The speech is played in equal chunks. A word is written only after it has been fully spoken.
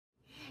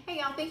Hey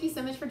y'all, thank you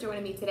so much for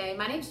joining me today.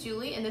 My name's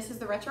Julie and this is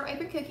the Retro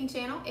Apron Cooking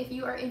Channel. If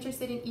you are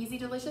interested in easy,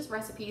 delicious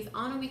recipes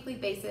on a weekly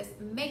basis,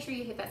 make sure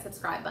you hit that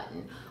subscribe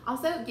button.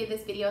 Also, give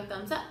this video a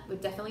thumbs up.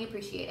 We'd definitely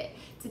appreciate it.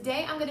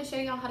 Today, I'm gonna show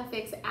y'all how to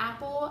fix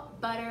apple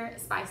butter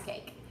spice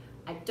cake.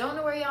 I don't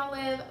know where y'all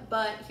live,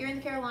 but here in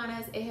the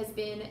Carolinas, it has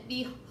been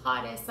the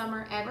hottest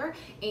summer ever.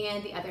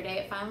 And the other day,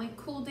 it finally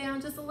cooled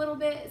down just a little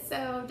bit.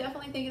 So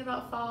definitely thinking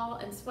about fall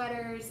and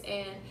sweaters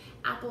and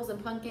apples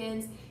and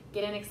pumpkins.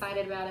 Getting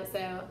excited about it,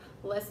 so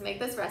let's make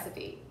this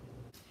recipe.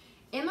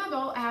 In my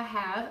bowl, I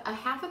have a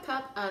half a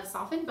cup of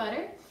softened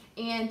butter,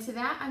 and to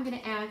that, I'm gonna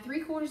add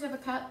 3/4 of a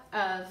cup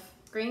of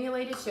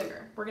granulated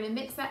sugar. We're gonna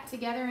mix that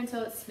together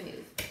until it's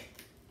smooth.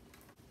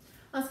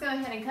 Let's go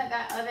ahead and cut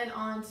that oven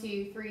on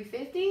to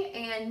 350,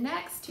 and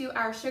next to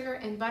our sugar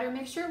and butter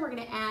mixture, we're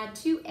gonna add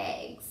 2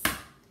 eggs.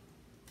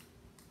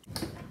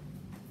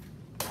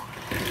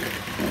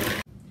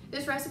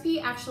 This recipe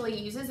actually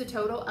uses a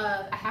total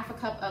of a half a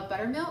cup of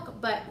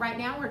buttermilk, but right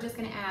now we're just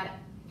gonna add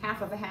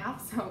half of a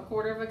half, so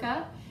 1/4 of a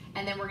cup,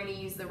 and then we're gonna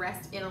use the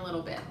rest in a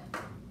little bit.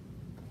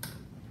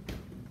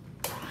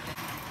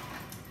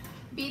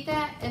 Beat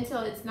that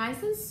until it's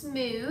nice and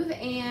smooth,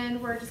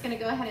 and we're just gonna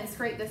go ahead and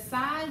scrape the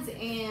sides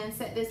and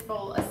set this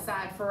bowl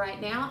aside for right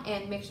now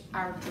and mix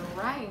our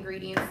dry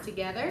ingredients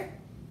together.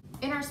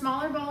 In our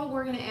smaller bowl,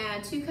 we're gonna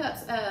add 2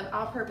 cups of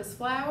all-purpose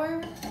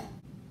flour,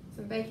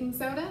 some baking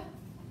soda,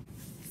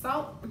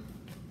 salt,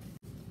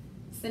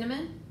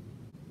 cinnamon,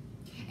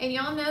 and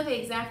y'all know the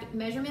exact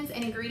measurements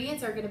and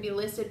ingredients are going to be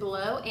listed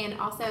below and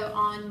also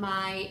on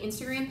my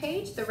Instagram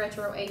page, The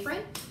Retro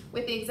Apron,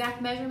 with the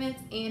exact measurements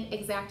and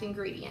exact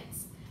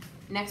ingredients.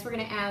 Next, we're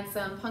going to add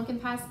some pumpkin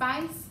pie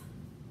spice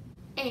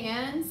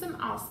and some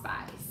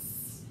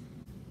allspice.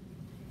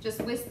 Just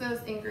whisk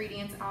those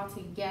ingredients all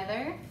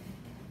together.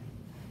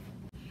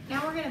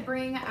 Now we're gonna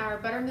bring our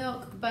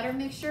buttermilk butter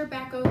mixture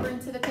back over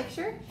into the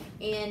picture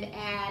and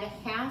add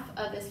half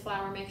of this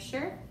flour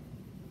mixture.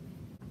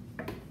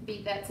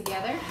 Beat that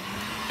together.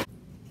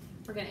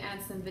 We're gonna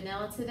add some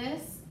vanilla to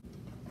this.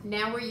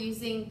 Now we're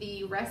using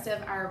the rest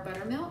of our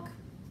buttermilk.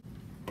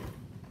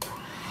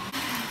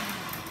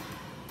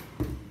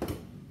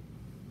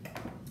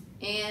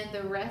 And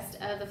the rest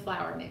of the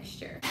flour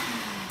mixture.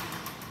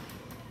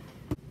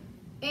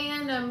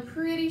 And I'm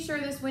pretty sure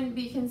this wouldn't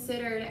be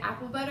considered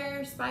apple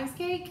butter spice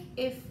cake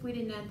if we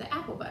didn't add the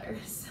apple butter,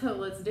 so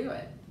let's do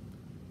it.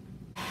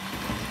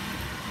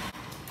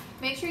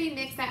 Make sure you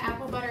mix that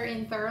apple butter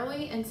in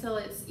thoroughly until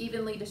it's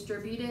evenly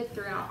distributed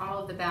throughout all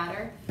of the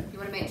batter. You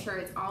want to make sure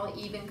it's all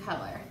even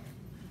color.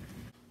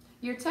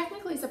 You're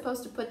technically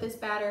supposed to put this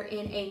batter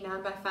in a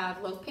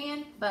 9x5 loaf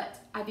pan, but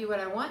I do what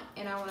I want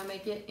and I want to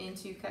make it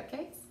into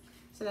cupcakes.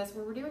 So that's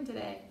what we're doing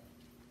today.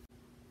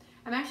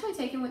 I'm actually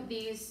taking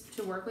these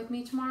to work with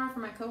me tomorrow for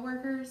my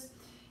coworkers,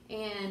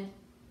 and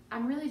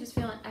I'm really just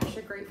feeling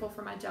extra grateful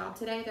for my job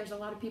today. There's a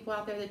lot of people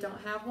out there that don't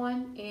have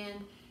one,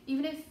 and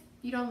even if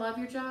you don't love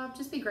your job,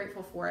 just be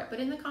grateful for it. But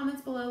in the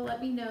comments below,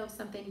 let me know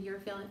something you're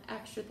feeling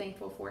extra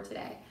thankful for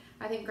today.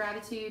 I think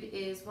gratitude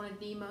is one of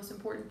the most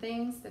important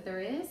things that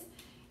there is,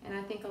 and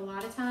I think a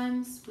lot of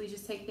times we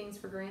just take things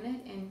for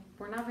granted and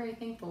we're not very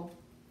thankful.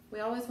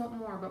 We always want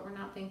more, but we're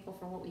not thankful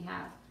for what we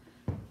have.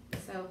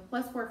 So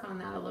let's work on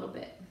that a little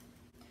bit.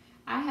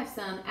 I have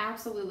some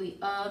absolutely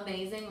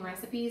amazing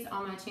recipes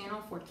on my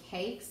channel for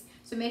cakes,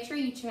 so make sure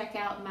you check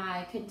out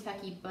my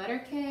Kentucky butter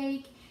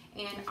cake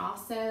and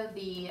also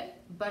the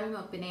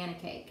buttermilk banana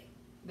cake.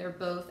 They're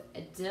both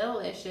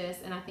delicious,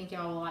 and I think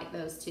y'all will like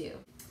those too.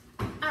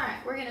 All right,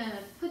 we're gonna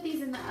put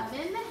these in the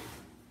oven.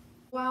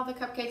 While the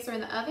cupcakes are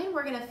in the oven,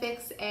 we're gonna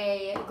fix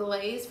a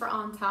glaze for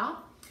on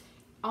top.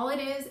 All it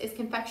is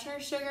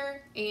confectioner's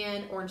sugar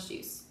and orange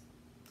juice.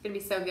 It's gonna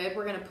be so good.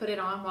 We're gonna put it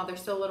on while they're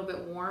still a little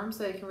bit warm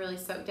so they can really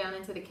soak down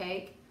into the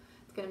cake.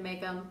 It's gonna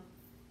make them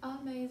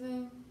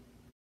amazing.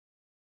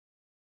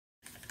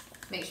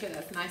 Make sure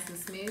that's nice and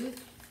smooth.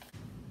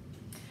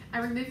 I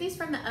removed these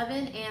from the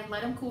oven and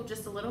let them cool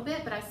just a little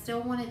bit, but I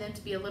still wanted them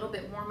to be a little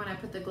bit warm when I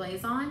put the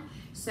glaze on.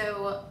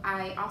 So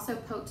I also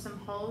poked some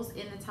holes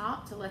in the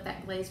top to let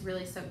that glaze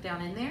really soak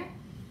down in there.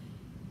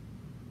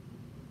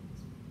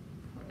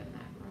 Putting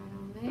that right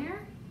on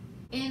there.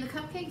 In the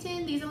cupcake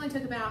tin, these only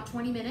took about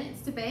 20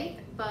 minutes to bake,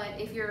 but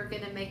if you're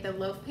gonna make the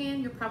loaf pan,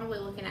 you're probably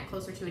looking at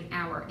closer to an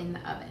hour in the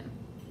oven.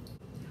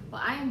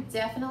 Well, I am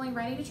definitely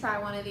ready to try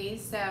one of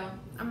these, so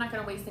I'm not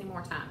gonna waste any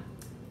more time.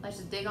 Let's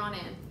just dig on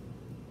in.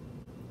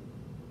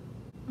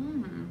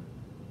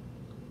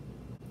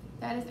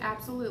 That is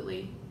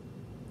absolutely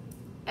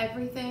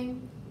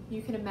everything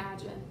you can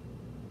imagine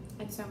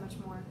and so much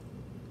more.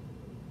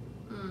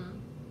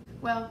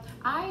 Well,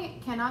 I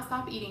cannot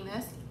stop eating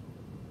this.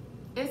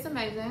 It's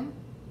amazing.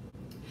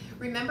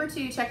 Remember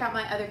to check out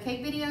my other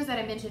cake videos that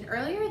I mentioned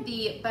earlier.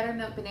 The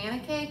buttermilk banana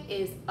cake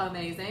is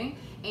amazing,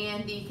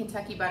 and the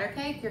Kentucky butter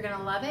cake, you're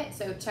gonna love it,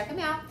 so check them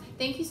out.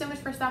 Thank you so much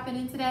for stopping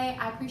in today.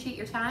 I appreciate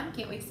your time.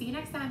 Can't wait to see you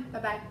next time.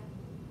 Bye-bye.